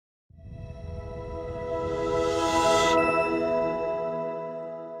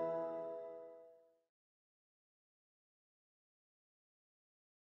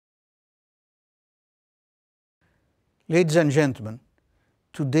Ladies and gentlemen,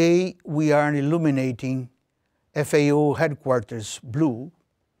 today we are illuminating FAO Headquarters blue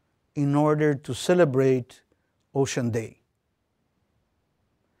in order to celebrate Ocean Day.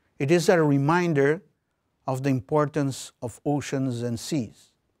 It is a reminder of the importance of oceans and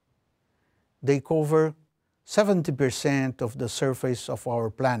seas. They cover 70% of the surface of our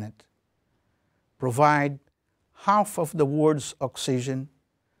planet, provide half of the world's oxygen,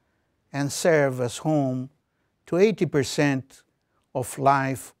 and serve as home to 80% of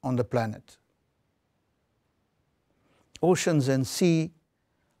life on the planet. Oceans and sea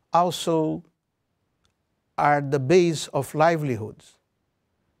also are the base of livelihoods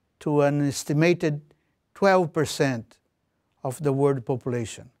to an estimated 12% of the world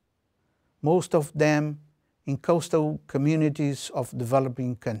population, most of them in coastal communities of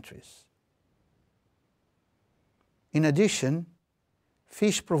developing countries. In addition,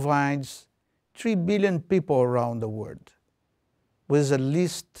 fish provides 3 billion people around the world, with at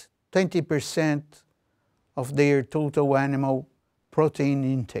least 20% of their total animal protein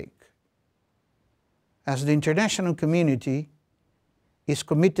intake. As the international community is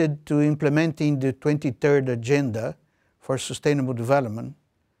committed to implementing the 23rd Agenda for Sustainable Development,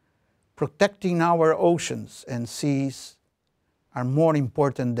 protecting our oceans and seas are more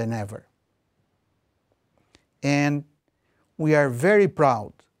important than ever. And we are very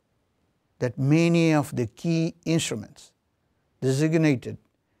proud that many of the key instruments designated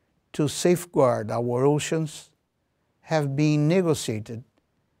to safeguard our oceans have been negotiated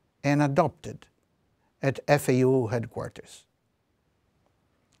and adopted at FAO Headquarters.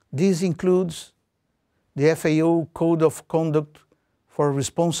 This includes the FAO Code of Conduct for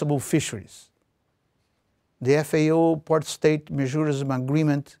Responsible Fisheries, the FAO Port-State Mechanism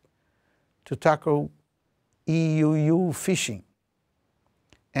Agreement to tackle EUU fishing,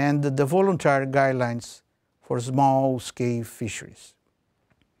 and the voluntary guidelines for small-scale fisheries.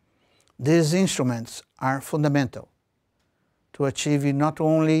 These instruments are fundamental to achieving not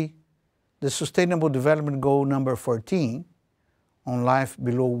only the Sustainable Development Goal number 14 on life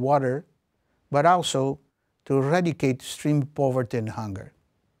below water, but also to eradicate extreme poverty and hunger.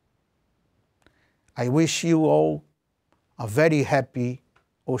 I wish you all a very happy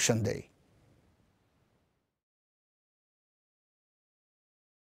Ocean Day.